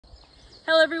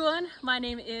Hello everyone, my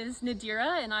name is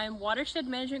Nadira and I am Watershed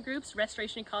Management Group's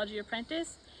Restoration Ecology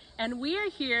Apprentice, and we are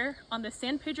here on the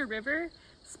San Pedro River,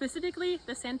 specifically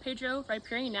the San Pedro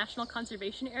Riparian National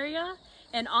Conservation Area.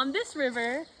 And on this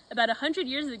river, about 100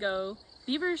 years ago,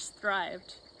 beavers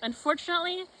thrived.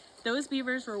 Unfortunately, those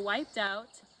beavers were wiped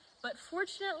out, but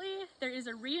fortunately, there is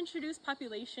a reintroduced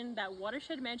population that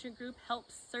Watershed Management Group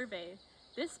helps survey.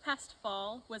 This past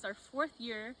fall was our 4th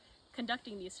year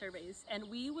conducting these surveys, and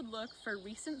we would look for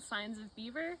recent signs of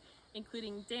beaver,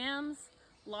 including dams,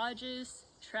 lodges,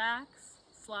 tracks,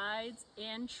 slides,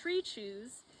 and tree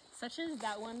chews, such as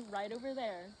that one right over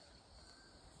there.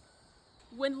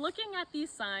 When looking at these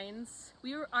signs,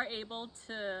 we are able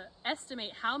to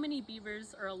estimate how many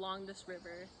beavers are along this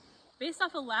river. Based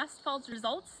off of last fall's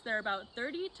results, there are about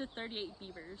 30 to 38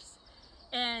 beavers.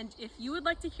 And if you would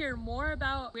like to hear more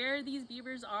about where these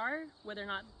beavers are, whether or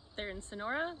not they're in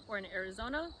Sonora or in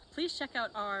Arizona, please check out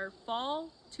our Fall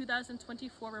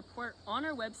 2024 report on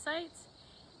our website.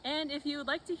 And if you would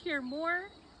like to hear more,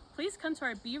 please come to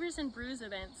our Beavers and Brews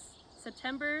events,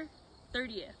 September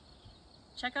 30th.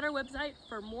 Check out our website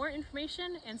for more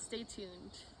information and stay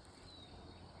tuned.